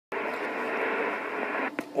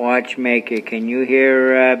Watchmaker, can you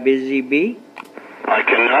hear Busy Bee? I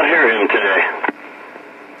cannot hear him today.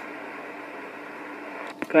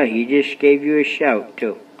 Good, he just gave you a shout,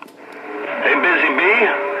 too. Hey, Busy Bee.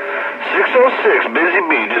 606, Busy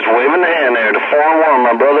Bee, just waving the hand there to 401,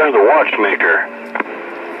 my brother, the Watchmaker.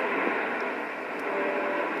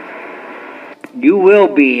 You will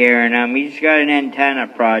be hearing him. He's got an antenna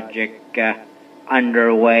project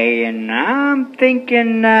underway, and I'm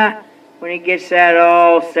thinking when he gets that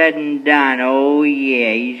all said and done, oh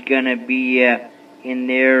yeah, he's gonna be in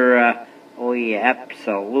there. Oh yeah,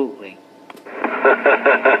 absolutely. Hey,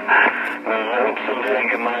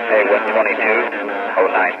 122,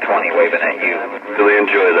 0920 waving at you. Really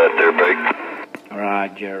enjoy that there, Break.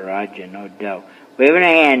 Roger, no doubt. Waving a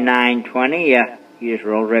hand, 920. You just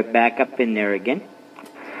rolled right back up in there again.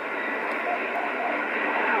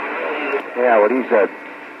 Yeah, what he said.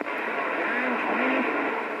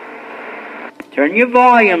 Turn your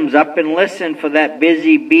volumes up and listen for that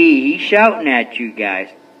Busy Bee. He's shouting at you guys.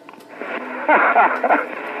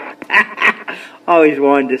 Always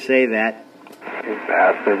wanted to say that. You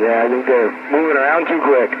bastard, yeah, I think they're moving around too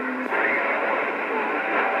quick.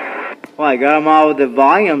 Well, I got them all with the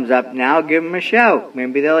volumes up now. Give them a shout.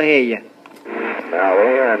 Maybe they'll hear you. Now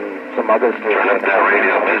there and some other stuff. Turn up that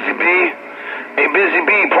radio, Busy Bee. Hey, Busy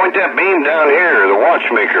Bee, point that beam down here, the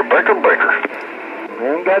Watchmaker, breaker. We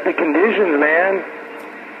ain't got the conditions, man.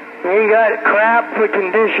 We ain't got crap for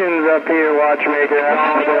conditions up here, Watchmaker. I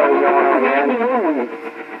don't know what's going on, man.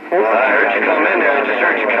 Well, I heard you come in there. I just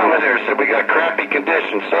heard you come in there. Said we got crappy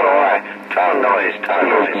conditions. So do I. Ton noise.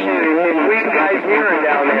 We guys hearing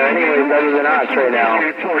down there anyways, other than us right now.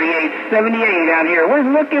 4878 down here. Where's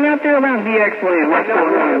looking out there around VX, please? What's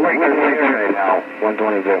going on? Right now,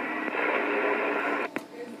 122.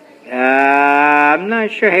 I'm not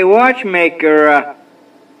sure. Hey, Watchmaker,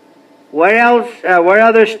 what else, what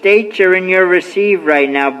other states are in your receive right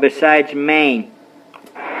now besides Maine?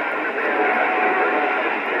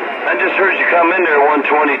 I just heard you come in there,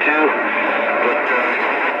 122. But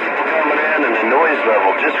people coming in and the noise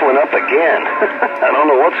level just went up again. I don't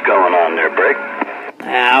know what's going on there, Break.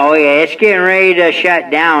 Oh yeah, it's getting ready to shut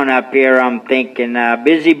down up here, I'm thinking.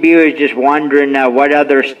 Busy Bee was just wondering what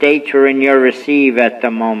other states were in your receive at the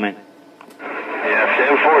moment. Yeah,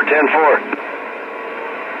 10-4.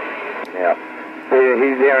 Yeah.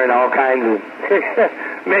 He's hearing all kinds of...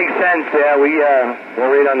 Makes sense, yeah. We're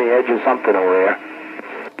right on the edge of something over there.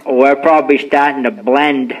 We're probably starting to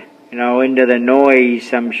blend, into the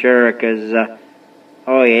noise, I'm sure, because,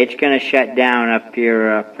 oh yeah, it's going to shut down up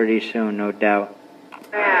here pretty soon, no doubt.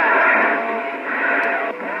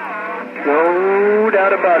 No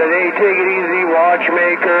doubt about it. Hey, take it easy,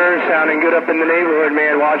 Watchmaker. Sounding good up in the neighborhood,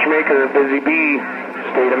 man. Watchmaker, Busy Bee,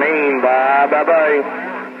 state of Maine. Bye.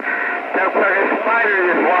 That fucking spider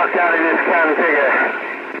just walked out of this county figure.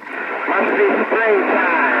 Must be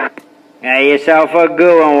springtime. Have yourself a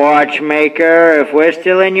good one, Watchmaker. If we're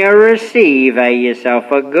still in your receive, have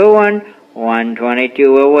yourself a good one.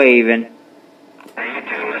 122, we're waving. Hey, you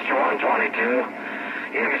too, Mr. 122.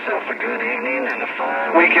 You have yourself a good evening and a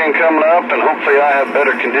fine weekend coming up, and hopefully I have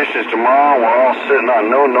better conditions tomorrow. We're all sitting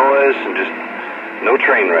on no noise and just no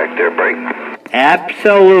train wreck there, Break.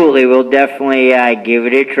 Absolutely. We'll definitely give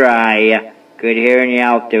it a try. Good hearing you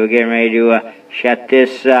out there. We're getting ready to shut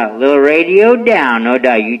this little radio down, no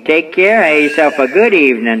doubt. You take care. Have yourself a good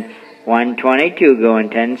evening. 122 going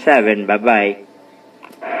 10-7. Bye-bye.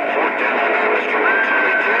 606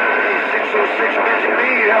 Busy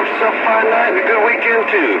Bee, you have yourself a fine night and a good weekend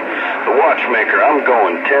too. The Watchmaker, I'm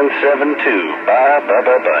going 10-7 too. Bye.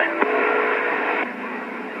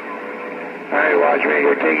 All right,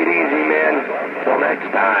 Watchmaker, take it easy, man. Till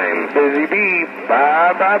next time. Busy Bee.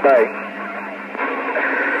 Bye.